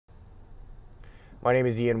My name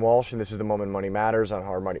is Ian Walsh, and this is the Moment Money Matters on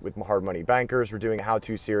Hard Money with Hard Money Bankers. We're doing a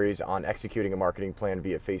how-to series on executing a marketing plan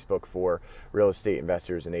via Facebook for real estate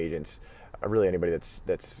investors and agents. Really, anybody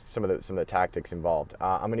that's some of the tactics involved.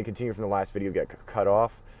 I'm going to continue from the last video get cut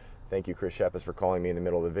off. Thank you, Chris Shepis, for calling me in the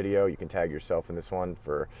middle of the video. You can tag yourself in this one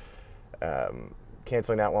for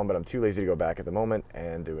canceling that one, but I'm too lazy to go back at the moment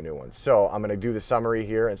and do a new one. So I'm going to do the summary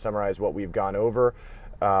here and summarize what we've gone over.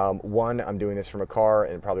 One, I'm doing this from a car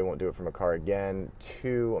and probably won't do it from a car again.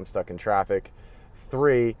 Two, I'm stuck in traffic.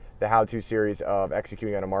 Three, the how-to series of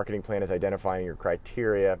executing on a marketing plan is identifying your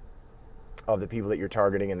criteria of the people that you're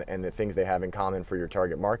targeting and the things they have in common for your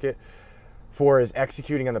target market. Four is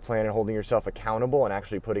executing on the plan and holding yourself accountable and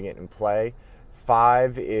actually putting it in play.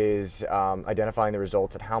 Five is identifying the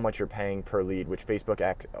results and how much you're paying per lead, which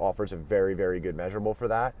Facebook offers a very, very good measurable for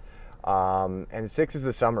that. And six is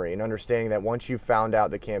the summary and understanding that once you've found out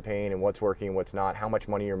the campaign and what's working and what's not, how much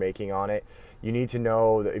money you're making on it, you need to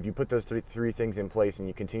know that if you put those three things in place and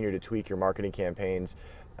you continue to tweak your marketing campaigns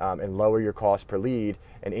and lower your cost per lead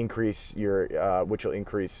and increase your, which will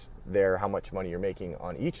increase how much money you're making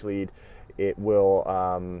on each lead, it will,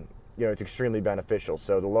 it's extremely beneficial.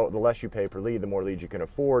 So the less you pay per lead, the more leads you can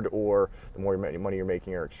afford, or the more money you're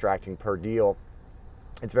making or extracting per deal.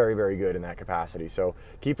 It's very, very good in that capacity. So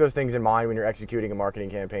keep those things in mind when you're executing a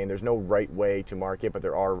marketing campaign. There's no right way to market, but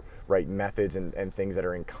there are right methods and things that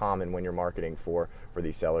are in common when you're marketing for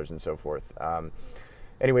these sellers and so forth.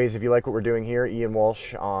 Anyways, if you like what we're doing here, Ian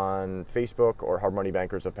Walsh on Facebook or Hard Money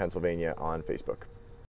Bankers of Pennsylvania on Facebook.